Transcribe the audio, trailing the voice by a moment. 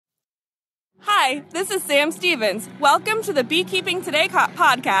Hi, this is Sam Stevens. Welcome to the Beekeeping Today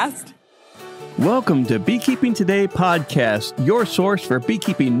podcast. Welcome to Beekeeping Today podcast, your source for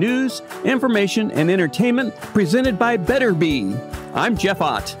beekeeping news, information, and entertainment, presented by Better Bee. I'm Jeff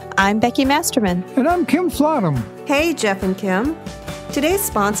Ott. I'm Becky Masterman. And I'm Kim Flottam. Hey, Jeff and Kim. Today's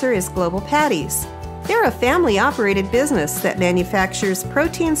sponsor is Global Patties. They're a family-operated business that manufactures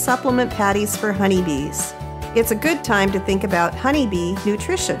protein supplement patties for honeybees. It's a good time to think about honeybee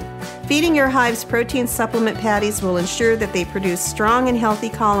nutrition. Feeding your hives protein supplement patties will ensure that they produce strong and healthy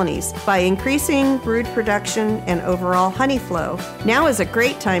colonies by increasing brood production and overall honey flow. Now is a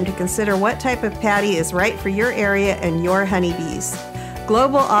great time to consider what type of patty is right for your area and your honeybees.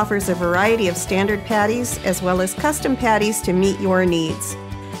 Global offers a variety of standard patties as well as custom patties to meet your needs.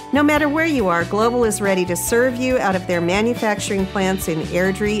 No matter where you are, Global is ready to serve you out of their manufacturing plants in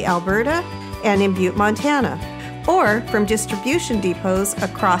Airdrie, Alberta, and in Butte, Montana, or from distribution depots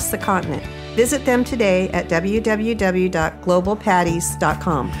across the continent. Visit them today at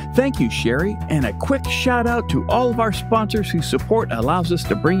www.globalpatties.com. Thank you, Sherry, and a quick shout out to all of our sponsors whose support allows us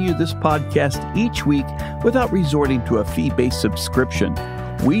to bring you this podcast each week without resorting to a fee-based subscription.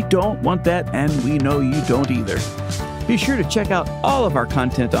 We don't want that, and we know you don't either. Be sure to check out all of our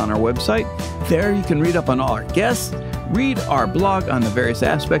content on our website. There you can read up on all our guests, read our blog on the various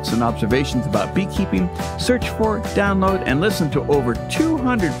aspects and observations about beekeeping, search for, download, and listen to over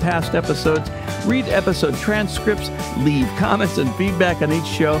 200 past episodes, read episode transcripts, leave comments and feedback on each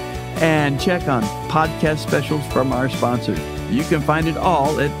show, and check on podcast specials from our sponsors. You can find it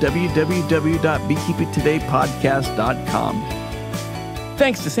all at www.beekeepingtodaypodcast.com.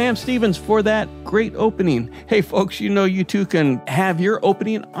 Thanks to Sam Stevens for that great opening. Hey, folks, you know you too can have your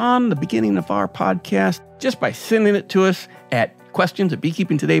opening on the beginning of our podcast just by sending it to us at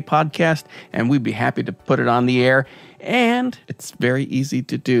questions@beekeepingtodaypodcast, and we'd be happy to put it on the air. And it's very easy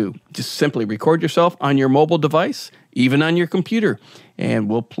to do. Just simply record yourself on your mobile device, even on your computer, and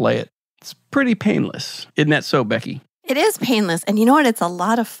we'll play it. It's pretty painless. Isn't that so, Becky? It is painless, and you know what? It's a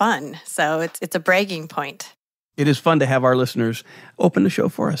lot of fun, so it's a bragging point. It is fun to have our listeners open the show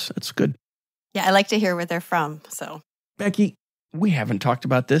for us. It's good. Yeah, I like to hear where they're from. So, Becky, we haven't talked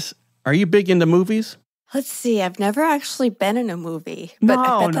about this. Are you big into movies? Let's see. I've never actually been in a movie, but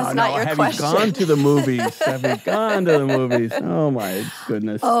I bet that's not your question. Have you gone to the movies? Have you gone to the movies? Oh, my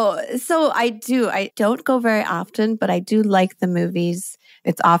goodness. Oh, so I do. I don't go very often, but I do like the movies.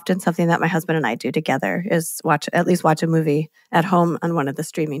 It's often something that my husband and I do together is at least watch a movie at home on one of the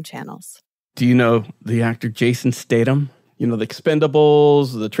streaming channels. Do you know the actor Jason Statham? You know, the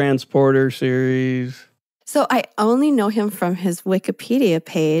Expendables, the Transporter series? So I only know him from his Wikipedia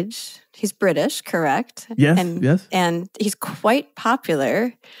page. He's British, correct? Yes, yes. And he's quite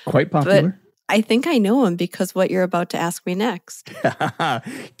popular. Quite popular? But I think I know him because what you're about to ask me next.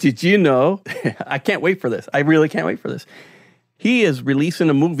 Did you know? I can't wait for this. I really can't wait for this. He is releasing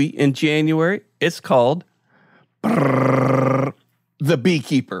a movie in January. It's called The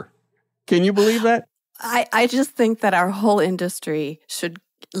Beekeeper. Can you believe that? I just think that our whole industry should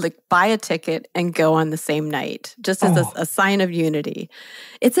buy a ticket and go on the same night, just as a sign of unity.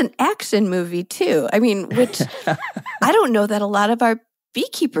 It's an action movie too. I mean, which I don't know that a lot of our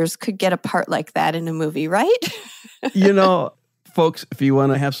beekeepers could get a part like that in a movie, right? You know, folks, if you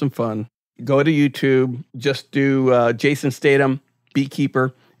want to have some fun, go to YouTube, just do Jason Statham,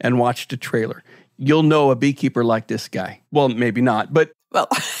 Beekeeper, and watch the trailer. You'll know a beekeeper like this guy. Well, maybe not, but... Well...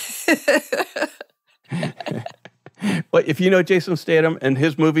 But if you know Jason Statham and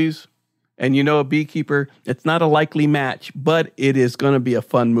his movies, and you know a beekeeper, it's not a likely match, but it is going to be a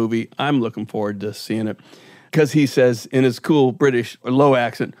fun movie. I'm looking forward to seeing it. Because he says in his cool British low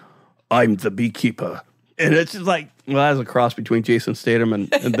accent, "I'm the beekeeper." And it's just like, well, that's a cross between Jason Statham and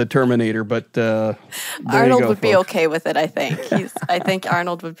the Terminator, but Arnold would be okay with it, I think. I think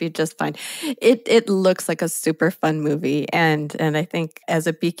Arnold would be just fine. It looks like a super fun movie, and I think as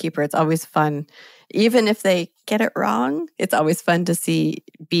a beekeeper, it's always fun. Even if they get it wrong, it's always fun to see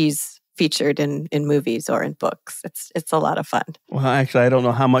bees featured in movies or in books. It's a lot of fun. Well, actually, I don't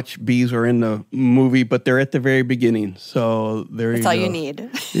know how much bees are in the movie, but they're at the very beginning. So there you go. That's all you need.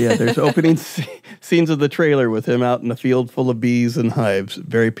 Yeah, there's opening scenes of the trailer with him out in a field full of bees and hives.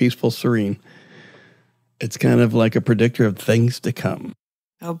 Very peaceful, serene. It's kind of like a predictor of things to come.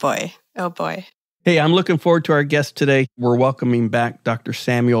 Oh, boy. Oh, boy. Hey, I'm looking forward to our guest today. We're welcoming back Dr.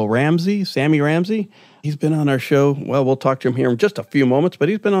 Sammy Ramsey. He's been on our show. Well, we'll talk to him here in just a few moments, but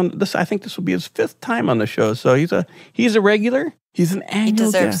he's been on this. I think this will be his 5th time on the show. So he's a regular. He's an annual He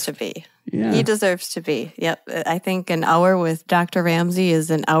deserves guest. to be. Yeah. He deserves to be. Yep. I think an hour with Dr. Ramsey is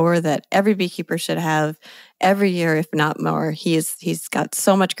an hour that every beekeeper should have every year, if not more. He's got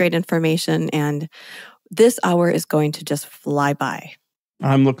so much great information, and this hour is going to just fly by.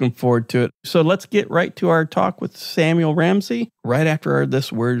 I'm looking forward to it. So let's get right to our talk with Samuel Ramsey right after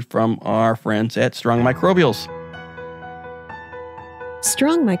this word from our friends at Strong Microbials.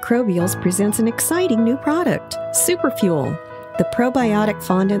 Strong Microbials presents an exciting new product, Superfuel, the probiotic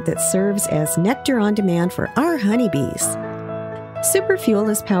fondant that serves as nectar on demand for our honeybees. Superfuel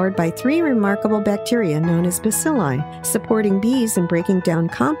is powered by 3 remarkable bacteria known as bacilli, supporting bees in breaking down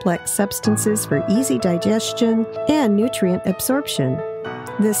complex substances for easy digestion and nutrient absorption.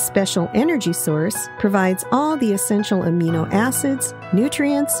 This special energy source provides all the essential amino acids,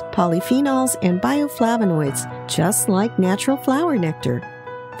 nutrients, polyphenols, and bioflavonoids, just like natural flower nectar.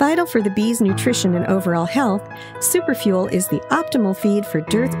 Vital for the bees' nutrition and overall health, Superfuel is the optimal feed for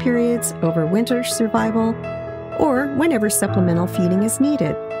dearth periods, overwinter survival, or whenever supplemental feeding is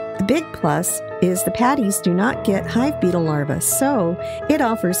needed. A big plus is the patties do not get hive beetle larvae, so it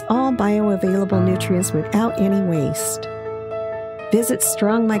offers all bioavailable nutrients without any waste. Visit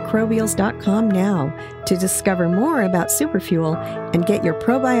strongmicrobials.com now to discover more about Superfuel and get your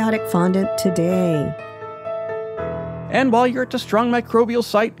probiotic fondant today. And while you're at the Strong Microbial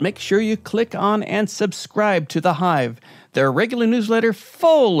site, make sure you click on and subscribe to The Hive, their regular newsletter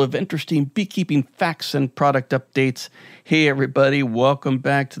full of interesting beekeeping facts and product updates. Hey, everybody, welcome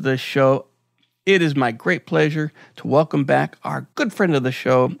back to the show. It is my great pleasure to welcome back our good friend of the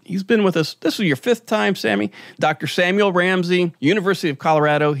show. He's been with us. This is your 5th time, Sammy. Dr. Samuel Ramsey, University of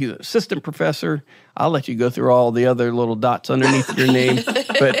Colorado. He's an assistant professor. I'll let you go through all the other little dots underneath your name.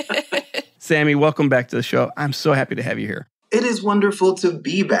 But Sammy, welcome back to the show. I'm so happy to have you here. It is wonderful to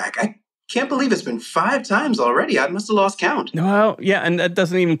be back. I can't believe it's been 5 times already. I must have lost count. Well, yeah, and that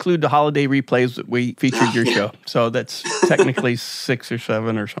doesn't even include the holiday replays that we featured your show. So that's technically 6 or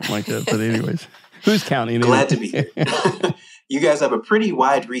 7 or something like that. But anyways, who's counting? Glad to be here. You guys have a pretty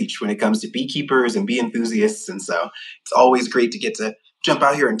wide reach when it comes to beekeepers and bee enthusiasts, and so it's always great to get to jump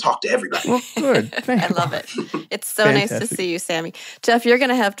out here and talk to everybody. Well, good. Thank you. I love it. It's so Fantastic. nice to see you, Sammy. Jeff, you're going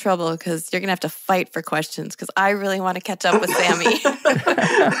to have trouble because you're going to have to fight for questions because I really want to catch up with Sammy.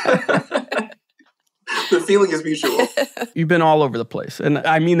 The feeling is mutual. You've been all over the place, and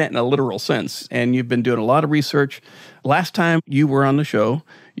I mean that in a literal sense, and you've been doing a lot of research. Last time you were on the show,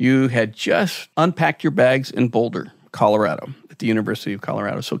 you had just unpacked your bags in Boulder, Colorado, at the University of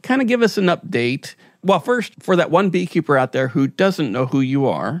Colorado. So kind of give us an update. Well, first, for that one beekeeper out there who doesn't know who you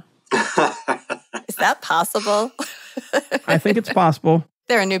are. Is that possible? I think it's possible.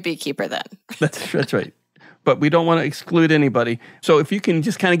 They're a new beekeeper then. That's right. But we don't want to exclude anybody. So if you can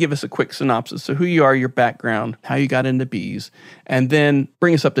just kind of give us a quick synopsis of who you are, your background, how you got into bees, and then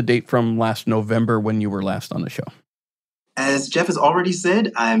bring us up to date from last November when you were last on the show. As Jeff has already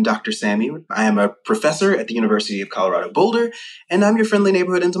said, I'm Dr. Sammy. I am a professor at the University of Colorado Boulder, and I'm your friendly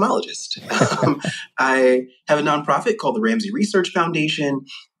neighborhood entomologist. I have a nonprofit called the Ramsey Research Foundation,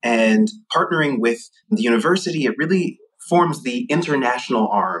 and partnering with the university, it really forms the international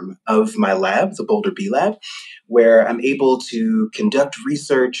arm of my lab, the Boulder Bee Lab, where I'm able to conduct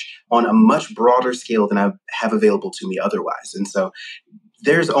research on a much broader scale than I have available to me otherwise. And so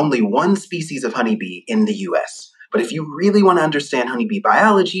there's only one species of honeybee in the U.S., but if you really want to understand honeybee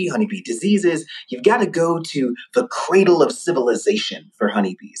biology, honeybee diseases, you've got to go to the cradle of civilization for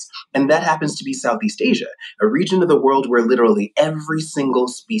honeybees. And that happens to be Southeast Asia, a region of the world where literally every single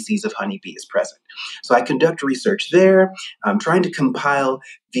species of honeybee is present. So I conduct research there. I'm trying to compile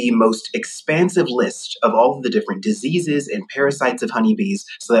the most expansive list of all of the different diseases and parasites of honeybees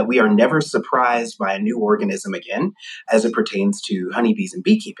so that we are never surprised by a new organism again as it pertains to honeybees and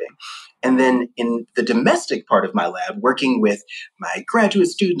beekeeping. And then in the domestic part of my lab, working with my graduate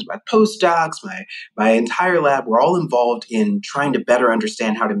students, my postdocs, my entire lab, we're all involved in trying to better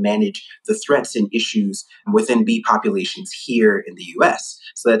understand how to manage the threats and issues within bee populations here in the U.S.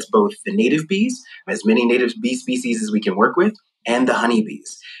 So that's both the native bees, as many native bee species as we can work with, and the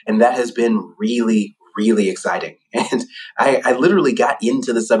honeybees. And that has been really, really exciting. And I literally got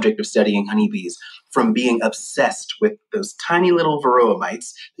into the subject of studying honeybees from being obsessed with those tiny little Varroa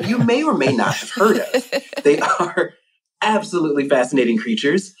mites that you may or may not have heard of. They are absolutely fascinating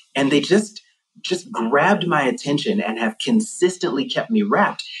creatures, and they just grabbed my attention and have consistently kept me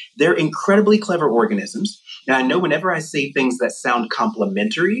wrapped. They're incredibly clever organisms. And I know whenever I say things that sound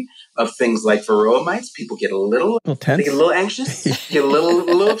complimentary of things like Varroa mites, people get a little tense. They get a little anxious, get a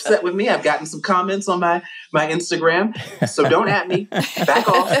little upset with me. I've gotten some comments on my Instagram, so don't at me, back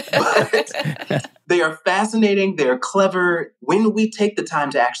off. But they are fascinating. They're clever. When we take the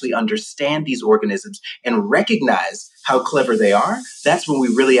time to actually understand these organisms and recognize how clever they are, that's when we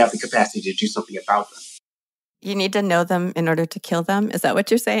really have the capacity to do something about them. You need to know them in order to kill them. Is that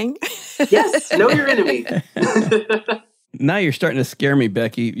what you're saying? Yes, know your enemy. Now you're starting to scare me,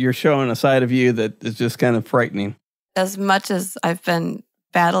 Becky. You're showing a side of you that is just kind of frightening. As much as I've been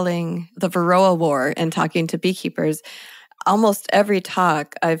battling the Varroa war and talking to beekeepers, almost every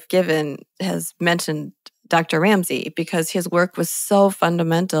talk I've given has mentioned Dr. Ramsey because his work was so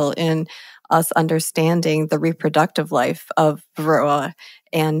fundamental in us understanding the reproductive life of Varroa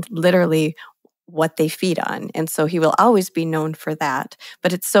and literally what they feed on. And so he will always be known for that.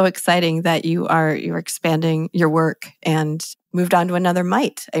 But it's so exciting that you're expanding your work and moved on to another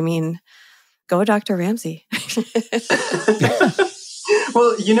mite. I mean, go Dr. Ramsey.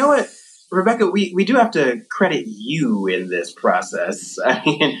 Well, you know what, Rebecca, we do have to credit you in this process. I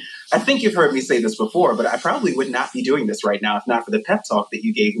mean, I think you've heard me say this before, but I probably would not be doing this right now if not for the pep talk that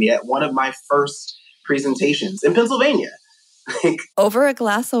you gave me at one of my first presentations in Pennsylvania. Over a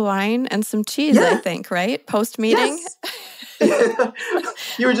glass of wine and some cheese, I think, right? Post-meeting? Yes.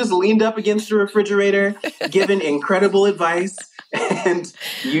 You were just leaned up against the refrigerator, given incredible advice, and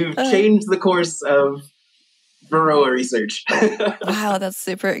you've changed the course of Varroa research. Wow, that's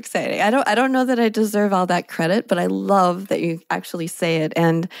super exciting. I don't know that I deserve all that credit, but I love that you actually say it.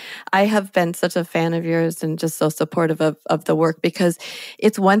 And I have been such a fan of yours and just so supportive of the work because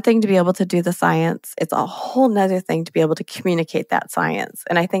it's one thing to be able to do the science. It's a whole nother thing to be able to communicate that science.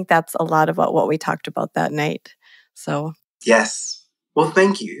 And I think that's a lot about what we talked about that night. So yes. Well,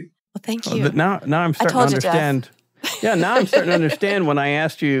 thank you. Well, thank you. Now I'm starting to understand. Yeah, now I'm starting to understand when I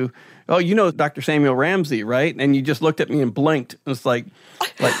asked you, oh, you know Dr. Samuel Ramsey, right? And you just looked at me and blinked. It's like,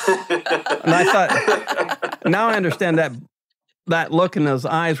 and I thought, now I understand that look in those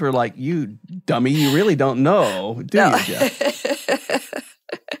eyes were like, you dummy, you really don't know, do you, Jeff?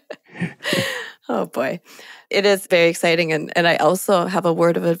 Oh, boy. It is very exciting. And I also have a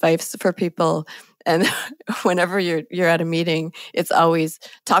word of advice for people. And whenever you're at a meeting, it's always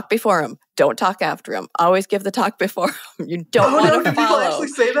talk before him. Don't talk after him. Always give the talk before him. You don't want to follow. People actually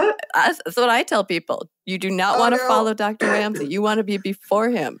say that? That's what I tell people. You do not want to follow Dr. Ramsey. You want to be before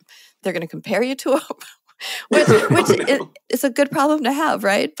him. They're going to compare you to him, which is a good problem to have,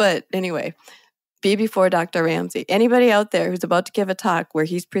 right? But anyway, be before Dr. Ramsey. Anybody out there who's about to give a talk where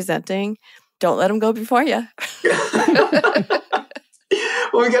he's presenting, don't let him go before you.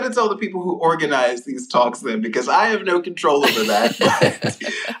 Well, we got to tell the people who organize these talks then, because I have no control over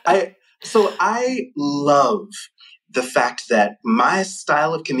that. So I love the fact that my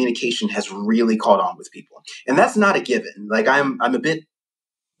style of communication has really caught on with people. And that's not a given. Like I'm a bit,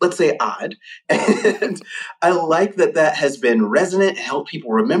 let's say, odd. And I like that has been resonant and helped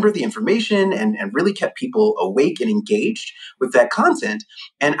people remember the information and really kept people awake and engaged with that content.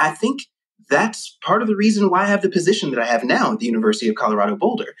 And I think that's part of the reason why I have the position that I have now at the University of Colorado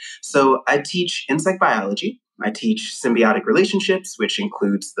Boulder. So I teach insect biology. I teach symbiotic relationships, which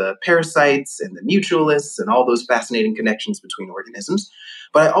includes the parasites and the mutualists and all those fascinating connections between organisms.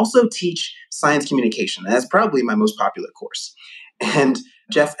 But I also teach science communication. And that's probably my most popular course. And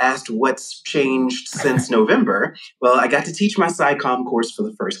Jeff asked what's changed since November. Well, I got to teach my SciComm course for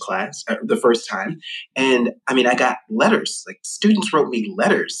the first time. And I mean, I got letters. Like students wrote me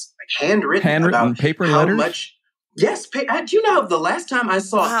letters, like handwritten about paper how letters? Much. Yes. Do you know the last time I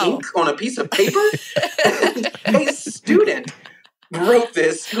saw ink on a piece of paper? And a student wrote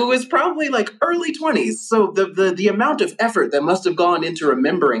this who was probably like early 20s. So the amount of effort that must have gone into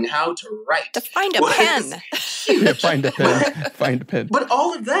remembering how to write. To find a pen. Yeah, find a pen. But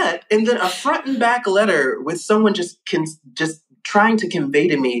all of that, and then a front and back letter with someone just trying to convey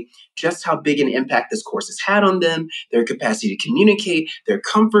to me just how big an impact this course has had on them, their capacity to communicate, their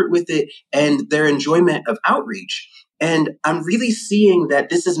comfort with it, and their enjoyment of outreach. And I'm really seeing that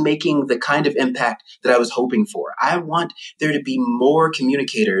this is making the kind of impact that I was hoping for. I want there to be more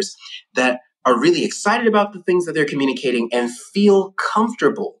communicators that are really excited about the things that they're communicating and feel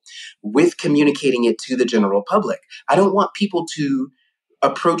comfortable with communicating it to the general public. I don't want people to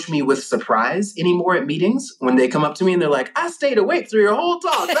approach me with surprise anymore at meetings when they come up to me and they're like, I stayed awake through your whole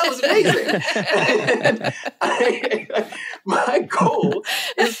talk. That was amazing. My goal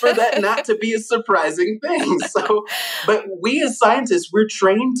is for that not to be a surprising thing. But we as scientists, we're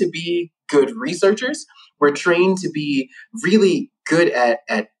trained to be good researchers. We're trained to be really good at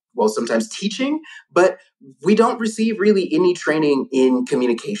sometimes teaching, but we don't receive really any training in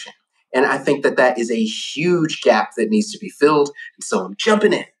communication. And I think that is a huge gap that needs to be filled. And so I'm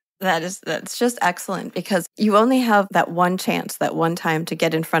jumping in. That's just excellent, because you only have that one chance, that one time to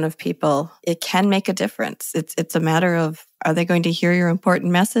get in front of people. It can make a difference. It's a matter of, are they going to hear your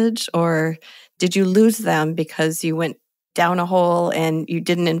important message, or did you lose them because you went down a hole and you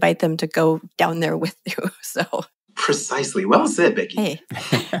didn't invite them to go down there with you? So precisely. Well said, Becky. Hey,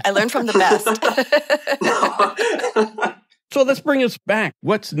 I learned from the best. So let's bring us back.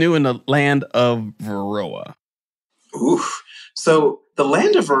 What's new in the land of Varroa? Oof. So the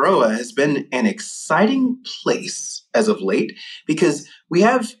land of Varroa has been an exciting place as of late, because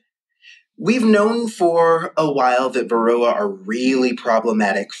we've known for a while that Varroa are really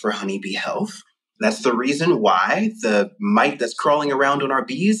problematic for honeybee health. That's the reason why the mite that's crawling around on our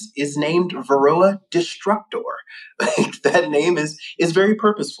bees is named Varroa destructor. That name is very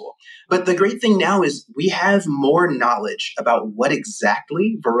purposeful. But the great thing now is we have more knowledge about what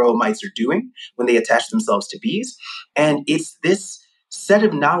exactly Varroa mites are doing when they attach themselves to bees. And it's this set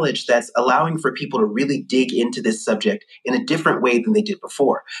of knowledge that's allowing for people to really dig into this subject in a different way than they did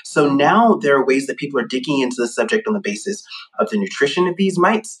before. So now there are ways that people are digging into the subject on the basis of the nutrition of these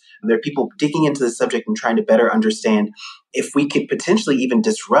mites. There are people digging into the subject and trying to better understand if we could potentially even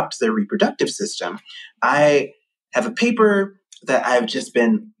disrupt their reproductive system. I have a paper that I've just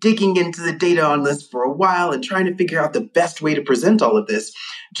been digging into the data on this for a while and trying to figure out the best way to present all of this,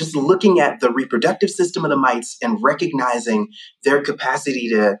 just looking at the reproductive system of the mites and recognizing their capacity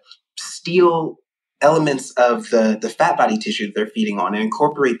to steal elements of the fat body tissue that they're feeding on and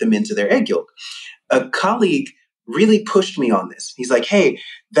incorporate them into their egg yolk. A colleague really pushed me on this. He's like, hey,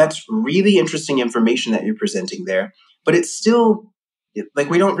 that's really interesting information that you're presenting there, but it's still,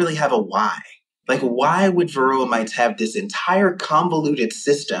 like, we don't really have a why. Like, why would Varroa mites have this entire convoluted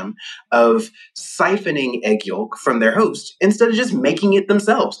system of siphoning egg yolk from their host instead of just making it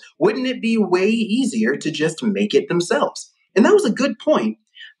themselves? Wouldn't it be way easier to just make it themselves? And that was a good point.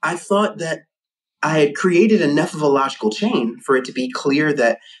 I thought that I had created enough of a logical chain for it to be clear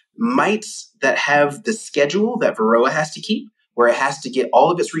that mites that have the schedule that Varroa has to keep, where it has to get all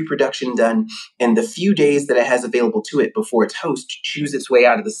of its reproduction done in the few days that it has available to it before its host chews its way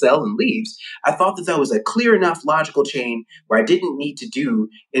out of the cell and leaves, I thought that was a clear enough logical chain where I didn't need to do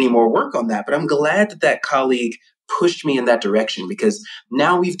any more work on that. But I'm glad that colleague pushed me in that direction, because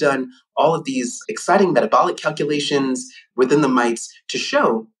now we've done all of these exciting metabolic calculations within the mites to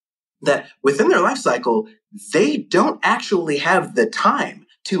show that within their life cycle, they don't actually have the time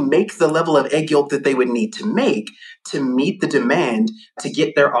to make the level of egg yolk that they would need to make to meet the demand to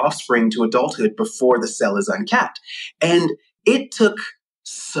get their offspring to adulthood before the cell is uncapped. And it took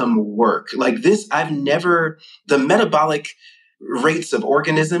some work. Like this, the metabolic rates of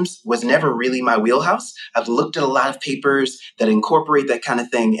organisms was never really my wheelhouse. I've looked at a lot of papers that incorporate that kind of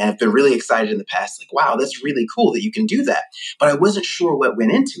thing, and I've been really excited in the past. Like, wow, that's really cool that you can do that. But I wasn't sure what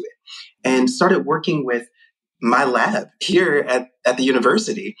went into it, and started working with my lab here at the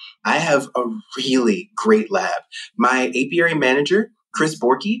university. I have a really great lab. My apiary manager, Chris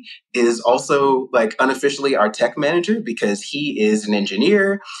Borky, is also like unofficially our tech manager because he is an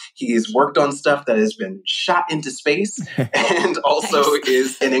engineer. He's worked on stuff that has been shot into space and also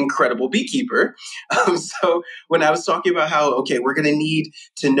is an incredible beekeeper. So when I was talking about how, okay, we're going to need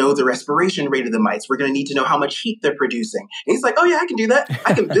to know the respiration rate of the mites. We're going to need to know how much heat they're producing. And he's like, oh yeah, I can do that.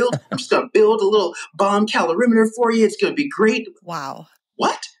 I'm just going to build a little bomb calorimeter for you. It's going to be great. Wow.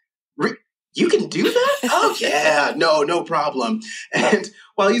 What? You can do that? Oh, yeah. No problem. And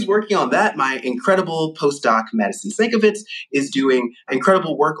while he's working on that, my incredible postdoc, Madison Sankovitz, is doing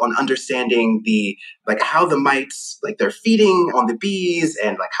incredible work on understanding how the mites, they're feeding on the bees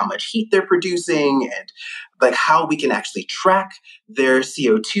and how much heat they're producing and how we can actually track their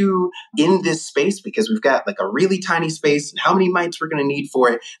CO2 in this space, because we've got a really tiny space and how many mites we're going to need for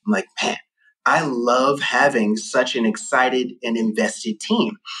it. I'm like, man, I love having such an excited and invested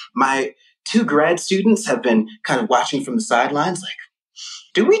team. My 2 grad students have been kind of watching from the sidelines, like,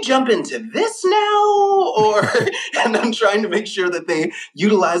 do we jump into this now? And I'm trying to make sure that they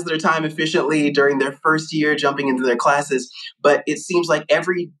utilize their time efficiently during their first year jumping into their classes. But it seems like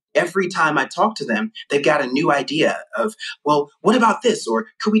every time I talk to them, they've got a new idea of, well, what about this? Or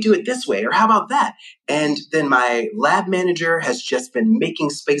could we do it this way? Or how about that? And then my lab manager has just been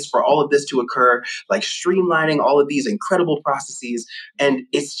making space for all of this to occur, streamlining all of these incredible processes. And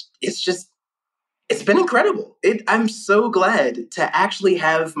it's been incredible. I'm so glad to actually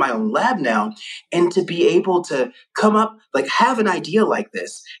have my own lab now and to be able to come up, have an idea like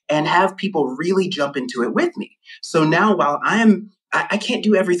this and have people really jump into it with me. So now while I'm I can't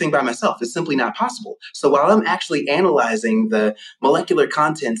do everything by myself. It's simply not possible. So while I'm actually analyzing the molecular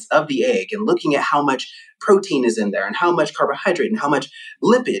contents of the egg and looking at how much protein is in there and how much carbohydrate and how much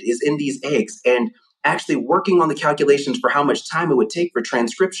lipid is in these eggs and actually working on the calculations for how much time it would take for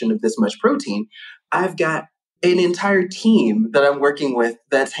transcription of this much protein, I've got an entire team that I'm working with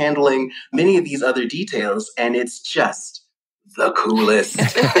that's handling many of these other details, and it's just the coolest.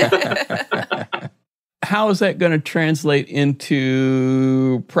 How is that going to translate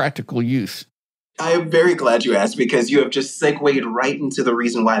into practical use? I am very glad you asked, because you have just segued right into the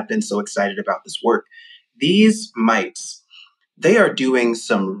reason why I've been so excited about this work. These mites, they are doing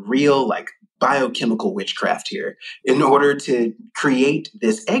some real biochemical witchcraft here in order to create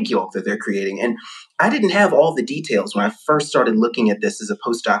this egg yolk that they're creating. And I didn't have all the details when I first started looking at this as a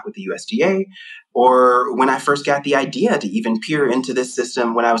postdoc with the USDA, or when I first got the idea to even peer into this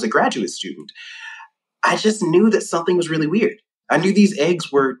system when I was a graduate student. I just knew that something was really weird. I knew these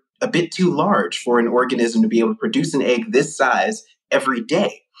eggs were a bit too large for an organism to be able to produce an egg this size every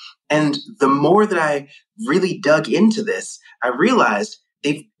day. And the more that I really dug into this, I realized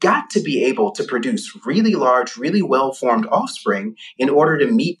they've got to be able to produce really large, really well-formed offspring in order to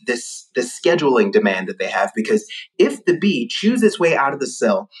meet this scheduling demand that they have. Because if the bee chews its way out of the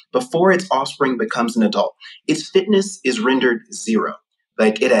cell before its offspring becomes an adult, its fitness is rendered 0.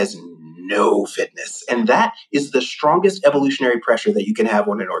 It has no fitness. And that is the strongest evolutionary pressure that you can have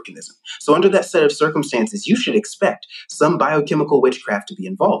on an organism. So under that set of circumstances, you should expect some biochemical witchcraft to be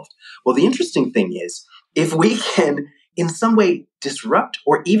involved. Well, the interesting thing is, if we can in some way disrupt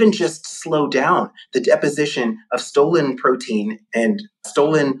or even just slow down the deposition of stolen protein and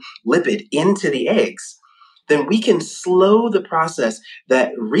stolen lipid into the eggs, then we can slow the process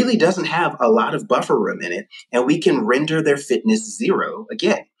that really doesn't have a lot of buffer room in it, and we can render their fitness 0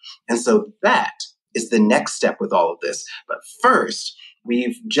 again. And so that is the next step with all of this. But first,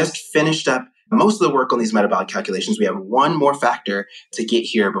 we've just finished up most of the work on these metabolic calculations. We have one more factor to get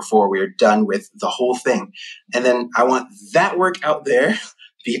here before we're done with the whole thing. And then I want that work out there,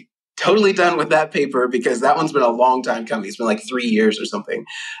 be totally done with that paper, because that one's been a long time coming. It's been 3 years or something.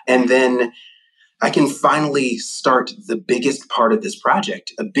 And then I can finally start the biggest part of this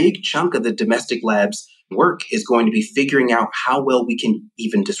project. A big chunk of the domestic lab's work is going to be figuring out how well we can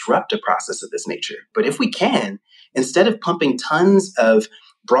even disrupt a process of this nature. But if we can, instead of pumping tons of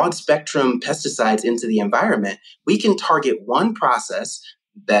broad spectrum pesticides into the environment, we can target one process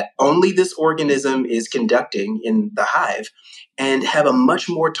that only this organism is conducting in the hive and have a much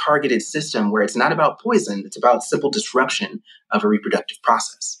more targeted system where it's not about poison, it's about simple disruption of a reproductive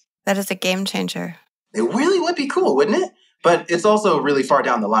process. That is a game changer. It really would be cool, wouldn't it? But it's also really far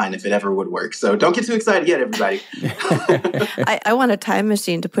down the line if it ever would work. So don't get too excited yet, everybody. I want a time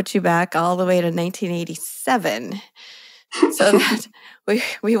machine to put you back all the way to 1987 so that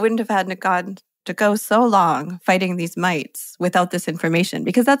we wouldn't have had to go so long fighting these mites without this information.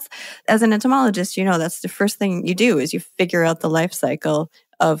 Because that's, as an entomologist, that's the first thing you do is you figure out the life cycle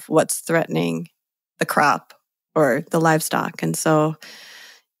of what's threatening the crop or the livestock. And so,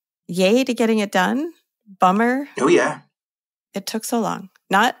 yay to getting it done. Bummer. Oh, yeah. It took so long.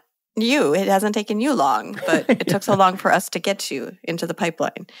 Not you. It hasn't taken you long, but it took so long for us to get you into the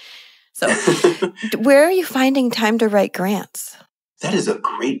pipeline. So where are you finding time to write grants? That is a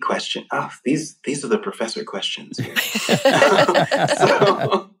great question. Oh, these are the professor questions.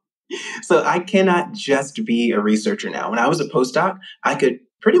 So I cannot just be a researcher now. When I was a postdoc, I could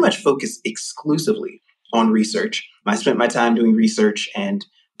pretty much focus exclusively on research. I spent my time doing research and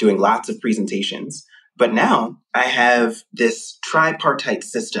doing lots of presentations. But now I have this tripartite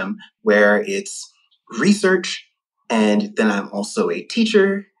system where it's research, and then I'm also a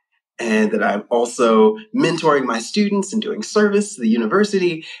teacher, and then I'm also mentoring my students and doing service to the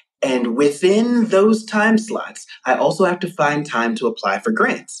university. And within those time slots, I also have to find time to apply for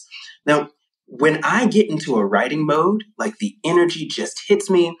grants. Now, when I get into a writing mode, the energy just hits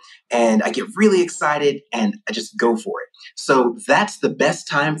me and I get really excited and I just go for it. So that's the best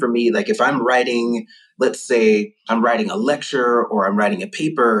time for me. If I'm writing, let's say I'm writing a lecture or I'm writing a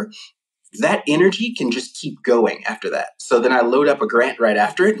paper, that energy can just keep going after that. So then I load up a grant right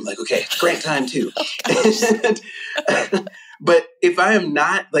after it. I'm okay, it's grant time too. But if I am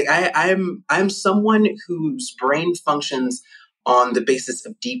not, I'm someone whose brain functions on the basis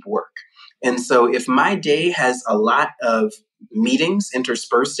of deep work. And so if my day has a lot of meetings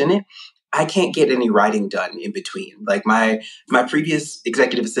interspersed in it, I can't get any writing done in between. My previous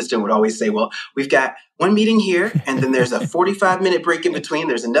executive assistant would always say, well, we've got one meeting here, and then there's a 45-minute break in between.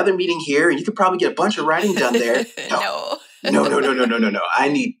 There's another meeting here, and you could probably get a bunch of writing done there. No. I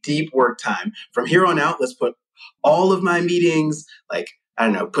need deep work time. From here on out, let's put all of my meetings, like, I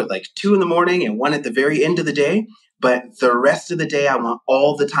don't know, put like 2 in the morning and 1 at the very end of the day. But the rest of the day, I want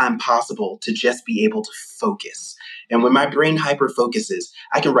all the time possible to just be able to focus. And when my brain hyper focuses,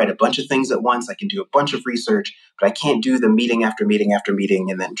 I can write a bunch of things at once. I can do a bunch of research, but I can't do the meeting after meeting after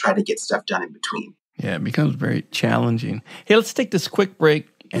meeting and then try to get stuff done in between. Yeah, it becomes very challenging. Hey, let's take this quick break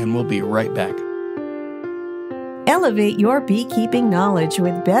and we'll be right back. Elevate your beekeeping knowledge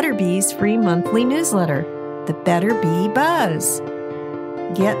with Better Bee's free monthly newsletter, The Better Bee Buzz.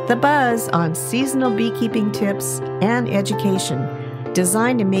 Get the buzz on seasonal beekeeping tips and education,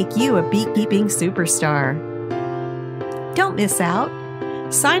 designed to make you a beekeeping superstar. Don't miss out.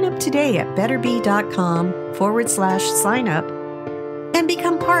 Sign up today at betterbee.com/sign up and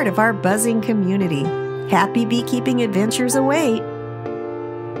become part of our buzzing community. Happy beekeeping adventures await.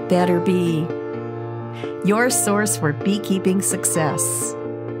 Better Bee, your source for beekeeping success.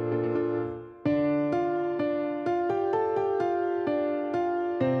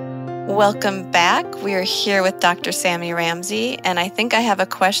 Welcome back. We are here with Dr. Sammy Ramsey, and I think I have a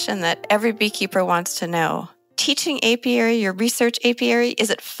question that every beekeeper wants to know. Teaching apiary, your research apiary, is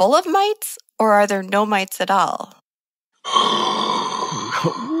it full of mites or are there no mites at all?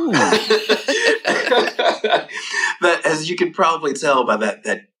 But as you can probably tell by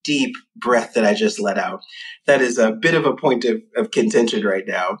that deep breath that I just let out, that is a bit of a point of contention right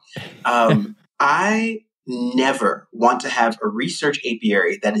now. I never want to have a research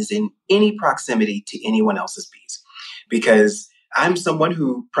apiary that is in any proximity to anyone else's bees, because I'm someone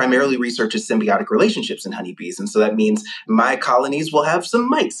who primarily researches symbiotic relationships in honeybees. And so that means my colonies will have some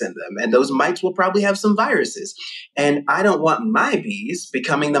mites in them, and those mites will probably have some viruses. And I don't want my bees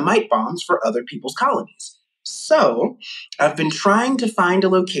becoming the mite bombs for other people's colonies. So I've been trying to find a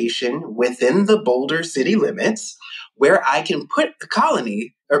location within the Boulder city limits where I can put a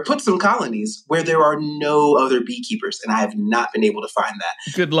colony or put some colonies where there are no other beekeepers. And I have not been able to find that.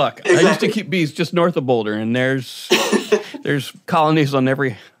 Good luck. Exactly. I used to keep bees just north of Boulder, and there's colonies on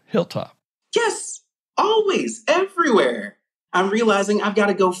every hilltop. Yes, always, everywhere. I'm realizing I've got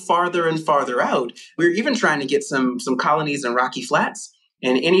to go farther and farther out. We're even trying to get some colonies in Rocky Flats.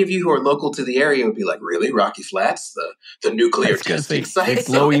 And any of you who are local to the area would be like, really? Rocky Flats? The nuclear testing site?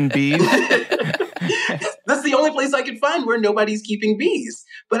 Glowing bees? That's the only place I can find where nobody's keeping bees.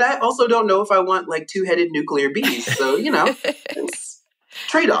 But I also don't know if I want like 2-headed nuclear bees. So, it's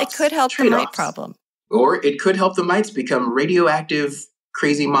trade-offs. It could help the mite problem. Or it could help the mites become radioactive,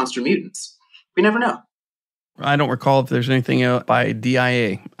 crazy monster mutants. We never know. I don't recall if there's anything out by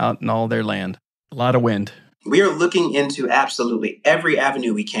DIA out in all their land. A lot of wind. We are looking into absolutely every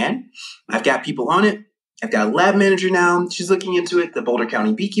avenue we can. I've got people on it. I've got a lab manager now. She's looking into it. The Boulder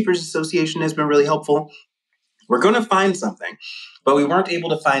County Beekeepers Association has been really helpful. We're going to find something, but we weren't able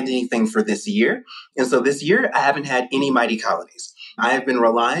to find anything for this year. And so this year, I haven't had any mighty colonies. I have been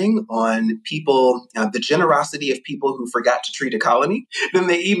relying on people, the generosity of people who forgot to treat a colony. Then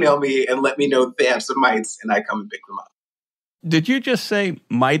they email me and let me know they have some mites, and I come and pick them up. Did you just say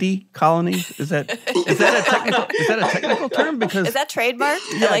mighty colonies? Is that a technical term? Because is that trademark?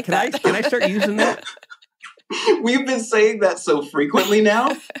 Yeah, I like that. Can I start using that? We've been saying that so frequently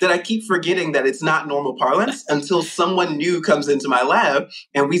now that I keep forgetting that it's not normal parlance until someone new comes into my lab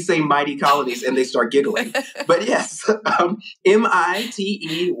and we say mighty colonies and they start giggling. But yes,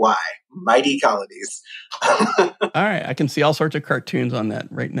 MITEY, mighty colonies. All right, I can see all sorts of cartoons on that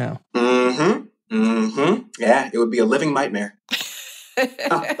right now. Mm-hmm. Mm-hmm. Yeah, it would be a living nightmare. I'm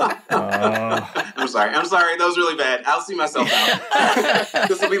sorry. That was really bad. I'll see myself out.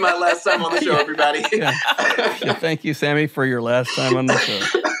 This will be my last time on the show, everybody. Yeah, thank you, Sammy, for your last time on the show.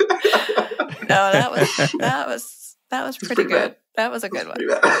 No, that was pretty good. That was a good one.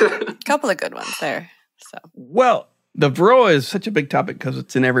 A couple of good ones there. So well, the Varroa is such a big topic because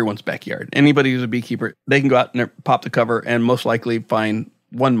it's in everyone's backyard. Anybody who's a beekeeper, they can go out and pop the cover and most likely find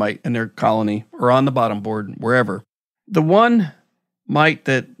one mite in their colony or on the bottom board, wherever. The one mite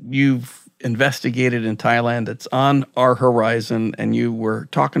that you've investigated in Thailand that's on our horizon, and you were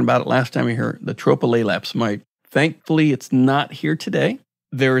talking about it last time you heard, the Tropilaelaps mite. Thankfully, it's not here today.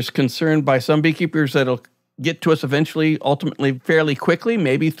 There is concern by some beekeepers that it'll get to us eventually, ultimately, fairly quickly,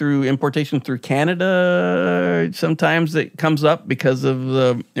 maybe through importation through Canada. Sometimes it comes up because of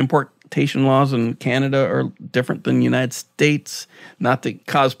the importation laws in Canada are different than the United States. Not to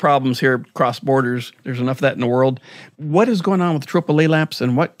cause problems here across borders. There's enough of that in the world. What is going on with Tropilaelaps,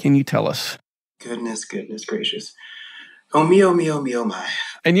 and what can you tell us? Goodness gracious. Oh me, oh me, oh me, oh my.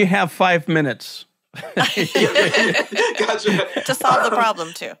 And you have 5 minutes. Gotcha. To solve the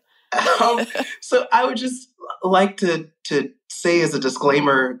problem, too. So I would just like to say as a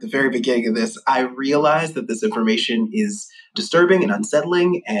disclaimer at the very beginning of this, I realize that this information is disturbing and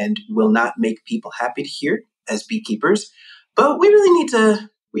unsettling and will not make people happy to hear as beekeepers. But we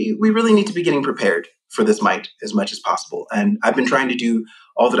really need to be getting prepared for this mite as much as possible. And I've been trying to do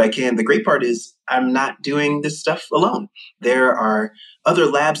all that I can. The great part is I'm not doing this stuff alone. There are other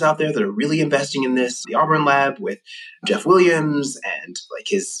labs out there that are really investing in this. The Auburn lab with Jeff Williams and like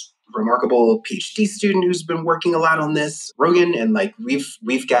his remarkable PhD student who's been working a lot on this, Rogan, and like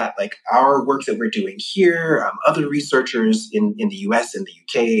we've got like our work that we're doing here. Other researchers in the US and the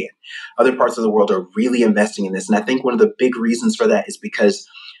UK and other parts of the world are really investing in this. And I think one of the big reasons for that is because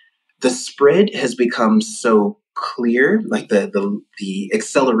the spread has become so clear, like the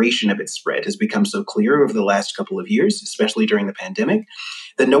acceleration of its spread has become so clear over the last couple of years, especially during the pandemic,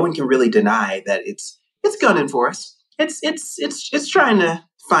 that no one can really deny that it's gunning for us. It's trying to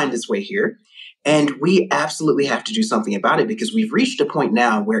find its way here. And we absolutely have to do something about it because we've reached a point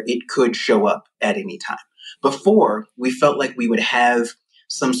now where it could show up at any time. Before, we felt like we would have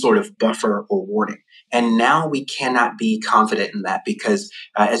some sort of buffer or warning. And now we cannot be confident in that because,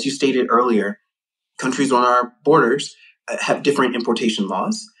 as you stated earlier, countries on our borders have different importation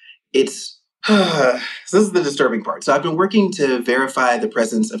laws. So this is the disturbing part. So I've been working to verify the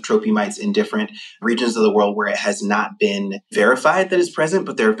presence of tropy mites in different regions of the world where it has not been verified that it's present,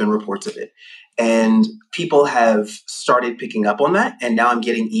 but there have been reports of it. And people have started picking up on that. And now I'm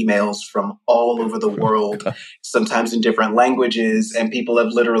getting emails from all over the world, sometimes in different languages. And people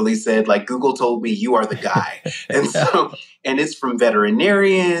have literally said, like, Google told me you are the guy. And it's from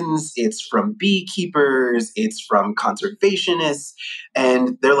veterinarians, it's from beekeepers, it's from conservationists.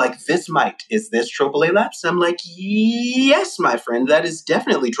 And they're like, this mite, is this Tropilaelaps? And I'm like, yes, my friend, that is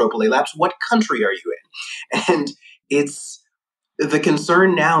definitely Tropilaelaps. What country are you in? And the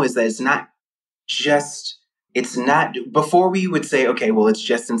concern now is that before we would say, okay, well, it's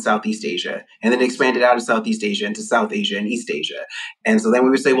just in Southeast Asia, and then expanded out of Southeast Asia into South Asia and East Asia. And so then we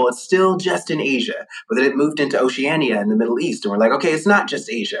would say, well, it's still just in Asia, but then it moved into Oceania and the Middle East. And we're like, okay, it's not just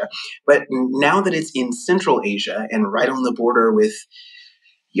Asia. But now that it's in Central Asia and right on the border with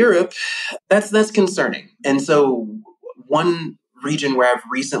Europe, that's concerning. And so one region where I've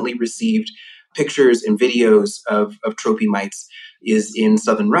recently received pictures and videos of tropy mites is in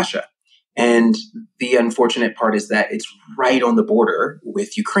southern Russia. And the unfortunate part is that it's right on the border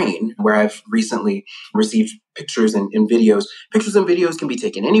with Ukraine, where I've recently received pictures and videos. Pictures and videos can be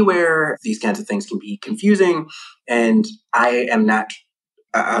taken anywhere. These kinds of things can be confusing. And I am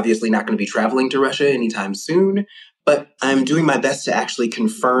obviously not going to be traveling to Russia anytime soon. But I'm doing my best to actually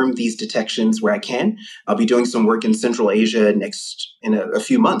confirm these detections where I can. I'll be doing some work in Central Asia in a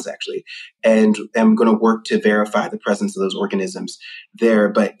few months, actually, and I'm going to work to verify the presence of those organisms there.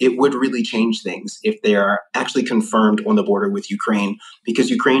 But it would really change things if they are actually confirmed on the border with Ukraine, because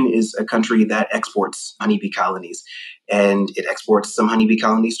Ukraine is a country that exports honeybee colonies, and it exports some honeybee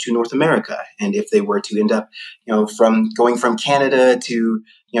colonies to North America. And if they were to end up, from going from Canada to,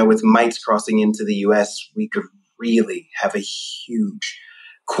 with mites crossing into the U.S., we could really have a huge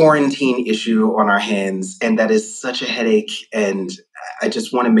quarantine issue on our hands. And that is such a headache. And I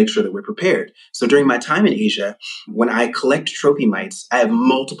just want to make sure that we're prepared. So during my time in Asia, when I collect tropy mites, I have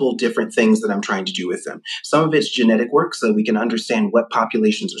multiple different things that I'm trying to do with them. Some of it's genetic work so that we can understand what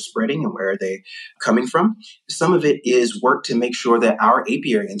populations are spreading and where are they coming from. Some of it is work to make sure that our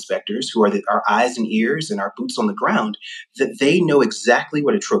apiary inspectors, who are our eyes and ears and our boots on the ground, that they know exactly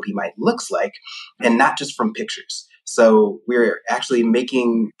what a tropy mite looks like and not just from pictures. So we're actually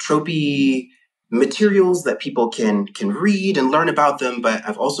making tropy materials that people can read and learn about them. But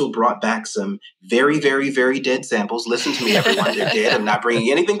I've also brought back some very, very, very dead samples. Listen to me, everyone. They're dead. I'm not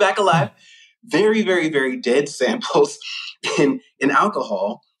bringing anything back alive. Very, very, very dead samples in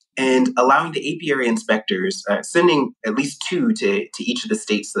alcohol, and allowing the apiary inspectors, sending at least 2 to each of the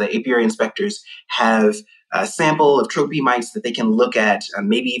states so that apiary inspectors have a sample of tropy mites that they can look at,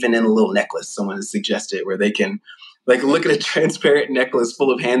 maybe even in a little necklace. Someone has suggested where they can look at a transparent necklace full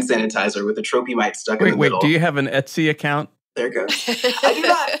of hand sanitizer with a tropy mite stuck in the middle. Wait, do you have an Etsy account? There it goes. I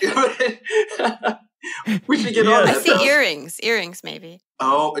do not. We should get on that. I see earrings maybe.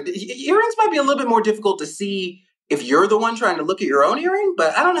 Oh, earrings might be a little bit more difficult to see if you're the one trying to look at your own earring,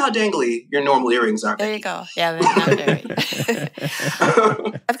 but I don't know how dangly your normal earrings are. There you go. Yeah, they're not very.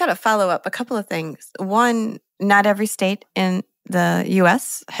 I've got to follow up a couple of things. One, not every state in the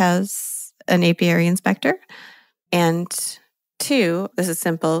U.S. has an apiary inspector. And 2, this is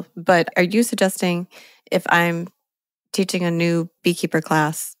simple, but are you suggesting if I'm teaching a new beekeeper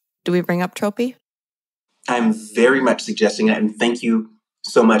class, do we bring up tropy? I'm very much suggesting that, and thank you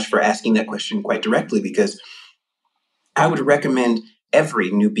so much for asking that question quite directly, because I would recommend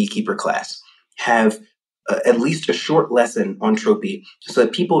every new beekeeper class have at least a short lesson on tropy so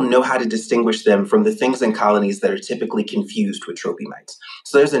that people know how to distinguish them from the things in colonies that are typically confused with tropy mites.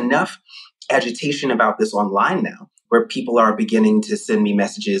 So there's enough agitation about this online now where people are beginning to send me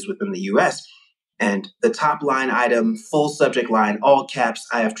messages within the US. And the top line item, full subject line, all caps,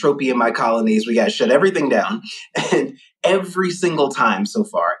 I have tropy in my colonies. We got to shut everything down. And every single time so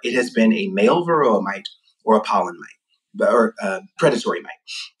far, it has been a male Varroa mite or a pollen mite or predatory mite.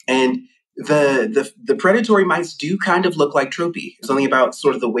 And the predatory mites do kind of look like tropy. It's only about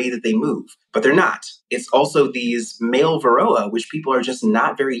sort of the way that they move, but they're not. It's also these male Varroa, which people are just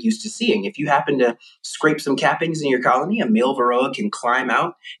not very used to seeing. If you happen to scrape some cappings in your colony, a male Varroa can climb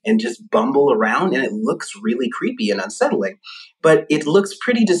out and just bumble around, and it looks really creepy and unsettling. But it looks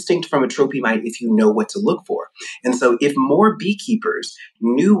pretty distinct from a tropy mite if you know what to look for. And so if more beekeepers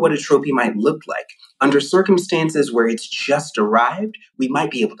knew what a tropy mite looked like, under circumstances where it's just arrived, we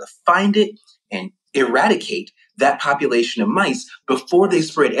might be able to find it and eradicate that population of mice before they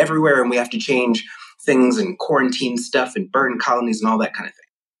spread everywhere and we have to change things and quarantine stuff and burn colonies and all that kind of thing.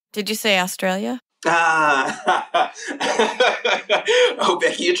 Did you say Australia? Oh,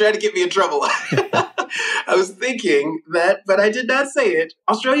 Becky, you're trying to get me in trouble. I was thinking that, but I did not say it.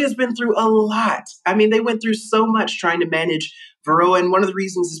 Australia's been through a lot. I mean, they went through so much trying to manage Varroa, and one of the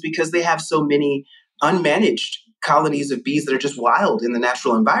reasons is because they have so many unmanaged colonies of bees that are just wild in the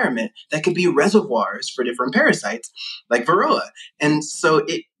natural environment that could be reservoirs for different parasites like Varroa. And so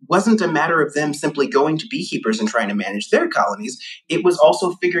it wasn't a matter of them simply going to beekeepers and trying to manage their colonies. It was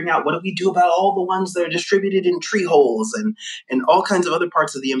also figuring out what do we do about all the ones that are distributed in tree holes and all kinds of other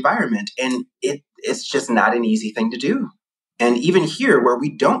parts of the environment. And it's just not an easy thing to do. And even here, where we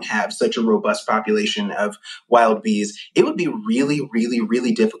don't have such a robust population of wild bees, it would be really, really,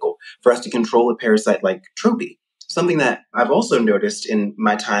 really difficult for us to control a parasite like tropy. Something that I've also noticed in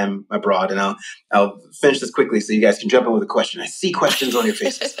my time abroad, and I'll finish this quickly so you guys can jump in with a question. I see questions on your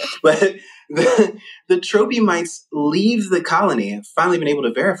faces. But the tropy mites leave the colony. I've finally been able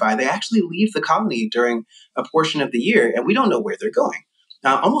to verify they actually leave the colony during a portion of the year, and we don't know where they're going.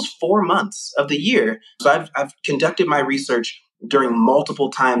 Almost 4 months of the year. So I've conducted my research during multiple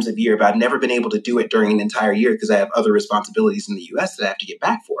times of year, but I've never been able to do it during an entire year because I have other responsibilities in the US that I have to get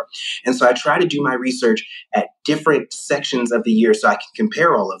back for. And so I try to do my research at different sections of the year so I can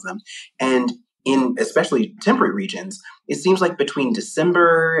compare all of them. And in especially temperate regions, it seems like between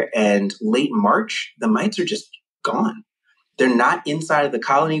December and late March, the mites are just gone. They're not inside of the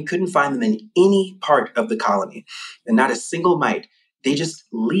colony. You couldn't find them in any part of the colony. And not a single mite. They just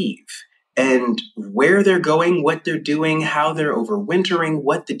leave. And where they're going, what they're doing, how they're overwintering,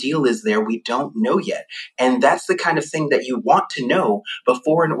 what the deal is there, we don't know yet. And that's the kind of thing that you want to know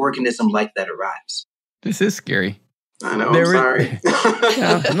before an organism like that arrives. This is scary. I know, I'm sorry.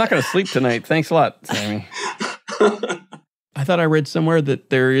 Yeah, I'm not going to sleep tonight. Thanks a lot, Sammy. I thought I read somewhere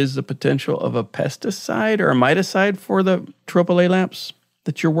that there is a potential of a pesticide or a miticide for the Tropilaelaps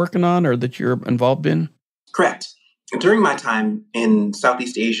that you're working on or that you're involved in. Correct. During my time in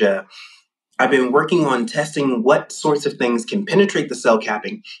Southeast Asia, I've been working on testing what sorts of things can penetrate the cell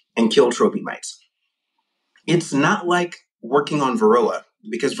capping and kill tropy mites. It's not like working on Varroa,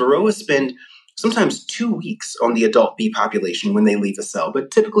 because Varroa spend sometimes 2 weeks on the adult bee population when they leave a cell, but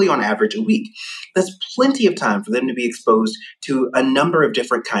typically on average a week. That's plenty of time for them to be exposed to a number of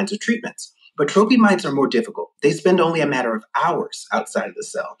different kinds of treatments. But tropy mites are more difficult. They spend only a matter of hours outside of the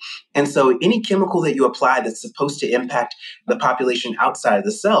cell. And so any chemical that you apply that's supposed to impact the population outside of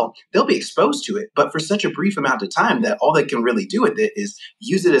the cell, they'll be exposed to it, but for such a brief amount of time that all they can really do with it is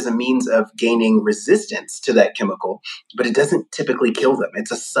use it as a means of gaining resistance to that chemical, but it doesn't typically kill them.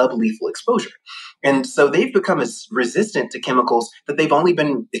 It's a sublethal exposure. And so they've become as resistant to chemicals that they've only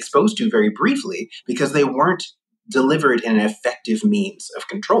been exposed to very briefly because they weren't delivered in an effective means of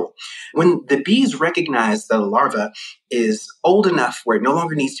control. When the bees recognize the larva is old enough where it no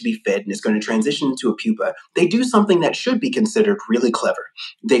longer needs to be fed and is going to transition into a pupa, they do something that should be considered really clever.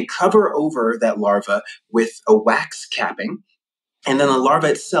 They cover over that larva with a wax capping, and then the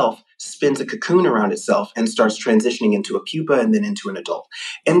larva itself spins a cocoon around itself and starts transitioning into a pupa and then into an adult.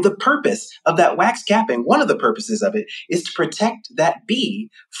 And the purpose of that wax capping, one of the purposes of it, is to protect that bee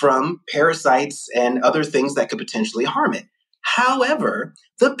from parasites and other things that could potentially harm it. However,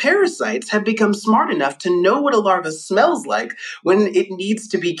 the parasites have become smart enough to know what a larva smells like when it needs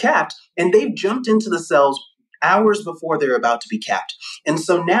to be capped, and they've jumped into the cells hours before they're about to be capped. And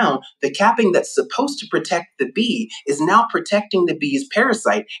so now the capping that's supposed to protect the bee is now protecting the bee's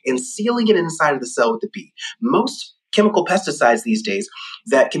parasite and sealing it inside of the cell with the bee. Most chemical pesticides these days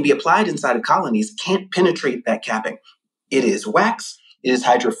that can be applied inside of colonies can't penetrate that capping. It is wax, it is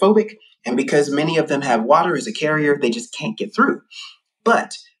hydrophobic, and because many of them have water as a carrier, they just can't get through.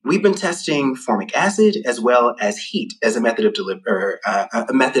 But we've been testing formic acid as well as heat as a method of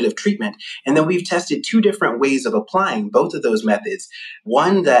a method of treatment. And then we've tested 2 different ways of applying both of those methods.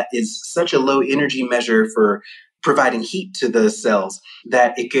 One that is such a low energy measure for providing heat to the cells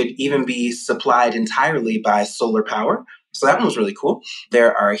that it could even be supplied entirely by solar power. So that one was really cool.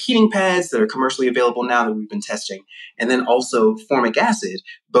 There are heating pads that are commercially available now that we've been testing. And then also formic acid,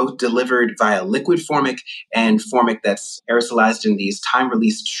 both delivered via liquid formic and formic that's aerosolized in these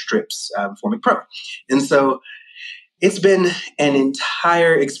time-released strips, Formic Pro. And so it's been an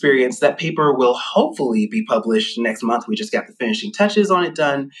entire experience. That paper will hopefully be published next month. We just got the finishing touches on it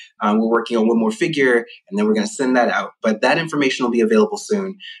done. We're working on one more figure, and then we're going to send that out. But that information will be available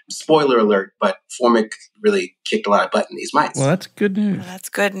soon. Spoiler alert, but formic really kicked a lot of butt in these mites. Well, that's good news. Well, that's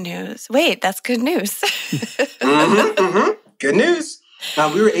good news. Wait, that's good news. Good news.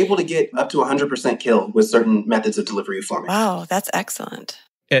 We were able to get up to 100% kill with certain methods of delivery of formic. Wow, that's excellent.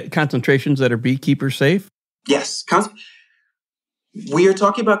 At concentrations that are beekeeper safe? Yes. We are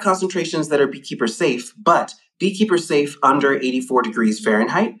talking about concentrations that are beekeeper safe, but beekeeper safe under 84 degrees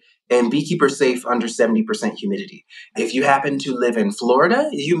Fahrenheit and beekeeper safe under 70% humidity. If you happen to live in Florida,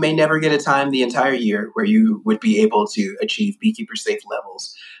 you may never get a time the entire year where you would be able to achieve beekeeper safe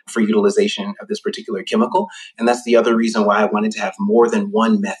levels for utilization of this particular chemical. And that's the other reason why I wanted to have more than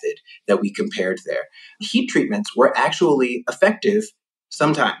one method that we compared there. Heat treatments were actually effective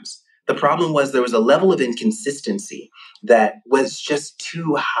sometimes. The problem was there was a level of inconsistency that was just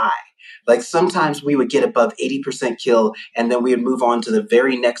too high. Like sometimes we would get above 80% kill, and then we would move on to the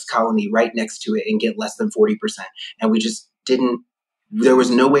very next colony right next to it and get less than 40%. And we just there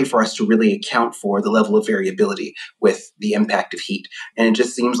was no way for us to really account for the level of variability with the impact of heat. And it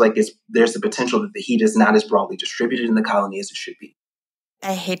just seems like there's the potential that the heat is not as broadly distributed in the colony as it should be.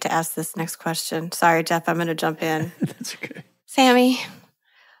 I hate to ask this next question. Sorry, Jeff, I'm going to jump in. That's okay. Sammy,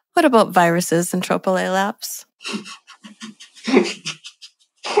 what about viruses and Tropilaelaps?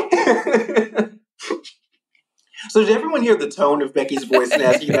 So did everyone hear the tone of Becky's voice in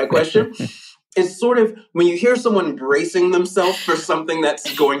asking that question? It's sort of when you hear someone bracing themselves for something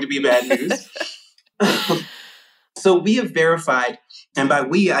that's going to be bad news. So we have verified, and by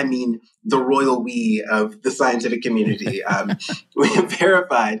we, I mean the royal we of the scientific community. We have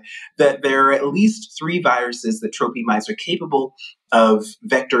verified that there are at least 3 viruses that tropy mites are capable of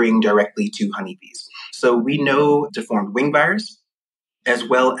vectoring directly to honeybees. So we know deformed wing virus, as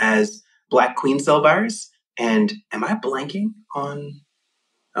well as black queen cell virus. And am I blanking on?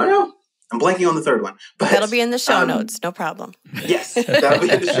 Oh no, I'm blanking on the third one. But that'll be in the show notes, no problem. Yes, that'll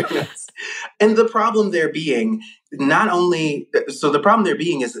be in the show notes. And the problem there being is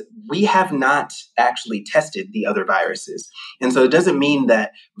that we have not actually tested the other viruses. And so it doesn't mean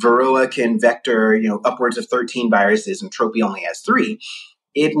that Varroa can vector, upwards of 13 viruses and Tropy only has 3.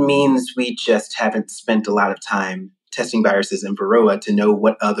 It means we just haven't spent a lot of time testing viruses in Varroa to know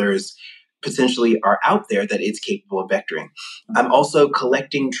what others potentially are out there that it's capable of vectoring. I'm also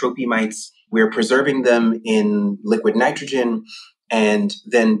collecting tropy mites. We're preserving them in liquid nitrogen and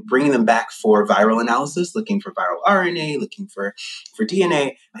then bringing them back for viral analysis, looking for viral RNA, looking for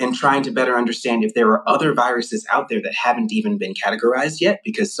DNA, and trying to better understand if there are other viruses out there that haven't even been categorized yet,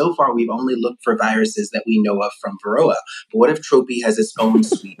 because so far we've only looked for viruses that we know of from Varroa. But what if Tropy has its own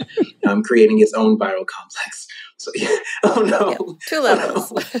suite, creating its own viral complex? So, yeah. Oh no. Yeah, 2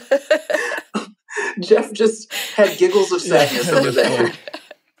 levels. Oh, no. Jeff just had giggles of sadness over there.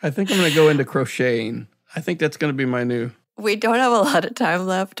 I think I'm going to go into crocheting. I think that's going to be my new... We don't have a lot of time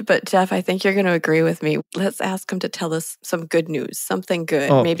left, but Jeff, I think you're going to agree with me. Let's ask him to tell us some good news, something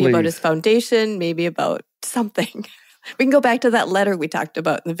good. Maybe about his foundation, maybe about something. We can go back to that letter we talked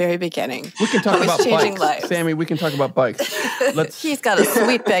about in the very beginning. We can talk about bikes. Lives. Sammy, we can talk about bikes. He's got a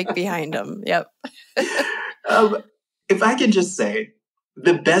sweet bag behind him. Yep. If I can just say,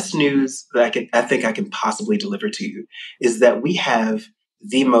 the best news that I think I can possibly deliver to you is that we have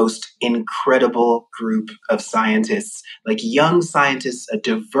the most incredible group of scientists, like young scientists, a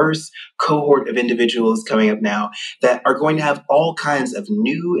diverse cohort of individuals coming up now that are going to have all kinds of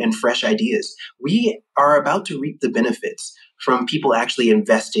new and fresh ideas. We are about to reap the benefits from people actually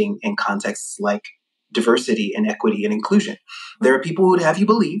investing in contexts like diversity and equity and inclusion. There are people who would have you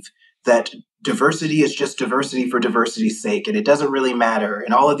believe that diversity is just diversity for diversity's sake, and it doesn't really matter.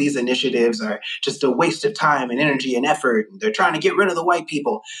 And all of these initiatives are just a waste of time and energy and effort. And they're trying to get rid of the white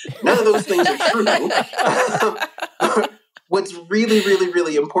people. None of those things are true. What's really, really,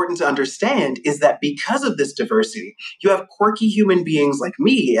 really important to understand is that because of this diversity, you have quirky human beings like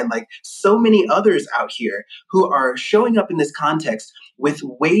me and like so many others out here who are showing up in this context with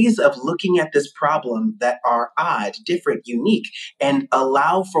ways of looking at this problem that are odd, different, unique, and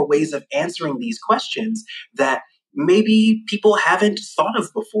allow for ways of answering these questions that maybe people haven't thought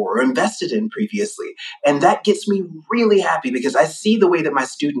of before or invested in previously. And that gets me really happy because I see the way that my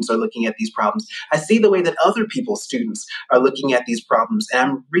students are looking at these problems. I see the way that other people's students are looking at these problems.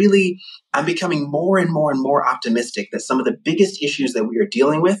 And I'm becoming more and more and more optimistic that some of the biggest issues that we are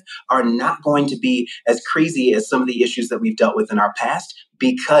dealing with are not going to be as crazy as some of the issues that we've dealt with in our past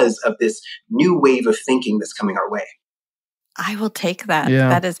because of this new wave of thinking that's coming our way. I will take that. Yeah.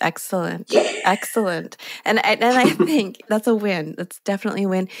 That is excellent. Yeah. Excellent. And I think that's a win. That's definitely a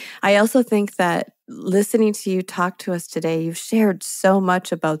win. I also think that listening to you talk to us today, you've shared so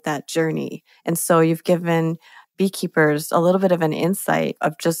much about that journey. And so you've given beekeepers a little bit of an insight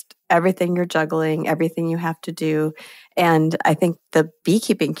of just everything you're juggling, everything you have to do. And I think the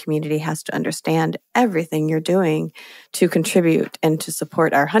beekeeping community has to understand everything you're doing to contribute and to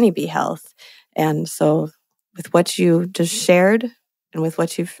support our honeybee health. And so with what you just shared and with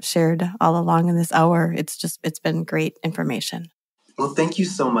what you've shared all along in this hour, it's been great information. Well, thank you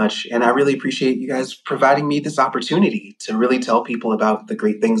so much. And I really appreciate you guys providing me this opportunity to really tell people about the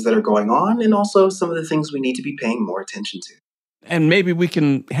great things that are going on and also some of the things we need to be paying more attention to. And maybe we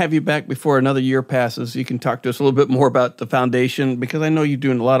can have you back before another year passes. You can talk to us a little bit more about the foundation, because I know you're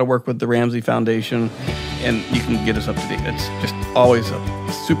doing a lot of work with the Ramsey Foundation, and you can get us up to date. It's just always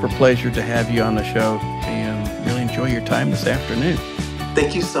a super pleasure to have you on the show, and really enjoy your time this afternoon.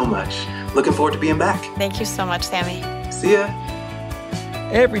 Thank you so much. Looking forward to being back. Thank you so much, Sammy. See ya.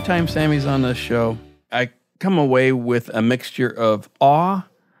 Every time Sammy's on this show, I come away with a mixture of awe,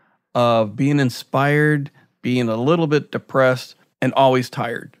 of being inspired, being a little bit depressed, and always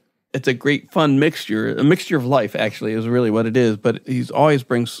tired. It's a great, fun mixture. A mixture of life, actually, is really what it is. But he always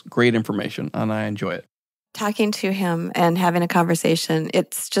brings great information, and I enjoy it. Talking to him and having a conversation,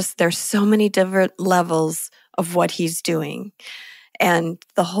 it's just there's so many different levels of what he's doing. And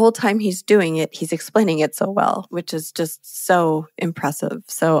the whole time he's doing it, he's explaining it so well, which is just so impressive.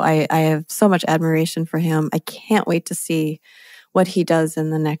 So I have so much admiration for him. I can't wait to see what he does in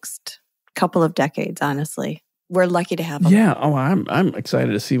the next couple of decades, honestly. We're lucky to have him. Yeah, I'm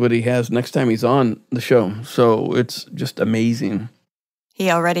excited to see what he has next time he's on the show. So it's just amazing. He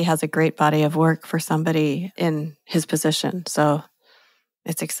already has a great body of work for somebody in his position. So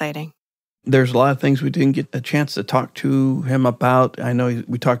it's exciting. There's a lot of things we didn't get a chance to talk to him about. I know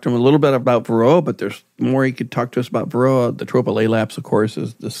we talked to him a little bit about Varroa, but there's more he could talk to us about Varroa. The Tropilaelaps, of course,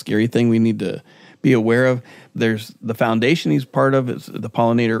 is the scary thing we need to be aware of. There's the foundation he's part of. It's the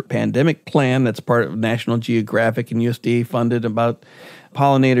Pollinator Pandemic Plan. That's part of National Geographic and USDA funded about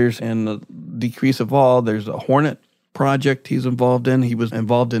pollinators and the decrease of all. There's a hornet project he's involved in. He was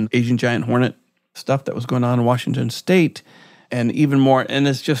involved in Asian giant hornet stuff that was going on in Washington State. And even more, and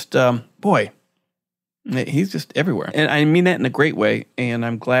it's just, boy, he's just everywhere. And I mean that in a great way, and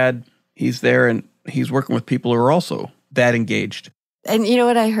I'm glad he's there, and he's working with people who are also that engaged. And you know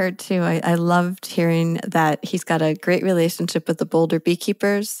what I heard too? I loved hearing that he's got a great relationship with the Boulder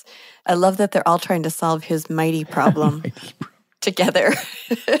beekeepers. I love that they're all trying to solve his mighty problem together.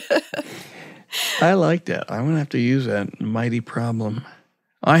 I like that. I'm going to have to use that, mighty problem.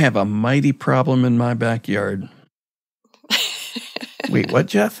 I have a mighty problem in my backyard. Wait, what,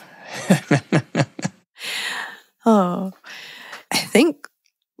 Jeff? Oh, I think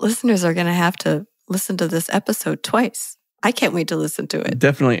listeners are going to have to listen to this episode twice. I can't wait to listen to it.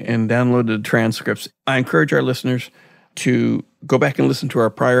 Definitely, and download the transcripts. I encourage our listeners to go back and listen to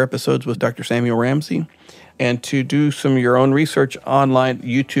our prior episodes with Dr. Samuel Ramsey, and to do some of your own research online,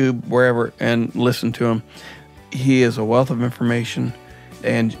 YouTube, wherever, and listen to him. He is a wealth of information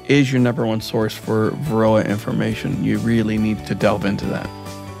and is your number one source for Varroa information. You really need to delve into that.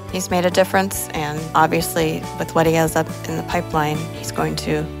 He's made a difference, and obviously with what he has up in the pipeline, he's going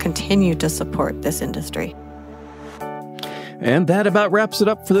to continue to support this industry. And that about wraps it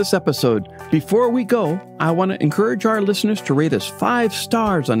up for this episode. Before we go, I want to encourage our listeners to rate us 5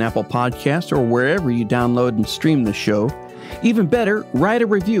 stars on Apple Podcasts or wherever you download and stream the show. Even better, write a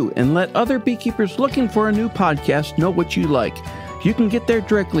review and let other beekeepers looking for a new podcast know what you like. You can get there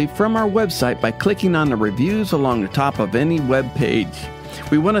directly from our website by clicking on the reviews along the top of any web page.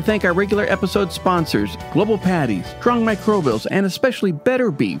 We want to thank our regular episode sponsors, Global Patties, Strong Microbials, and especially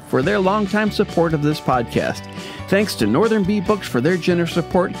Better Bee for their longtime support of this podcast. Thanks to Northern Bee Books for their generous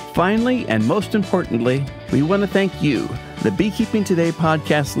support. Finally, and most importantly, we want to thank you, the Beekeeping Today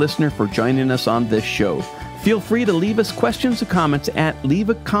podcast listener, for joining us on this show. Feel free to leave us questions or comments at Leave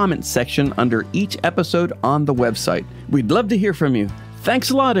a Comment section under each episode on the website. We'd love to hear from you.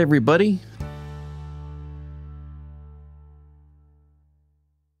 Thanks a lot, everybody.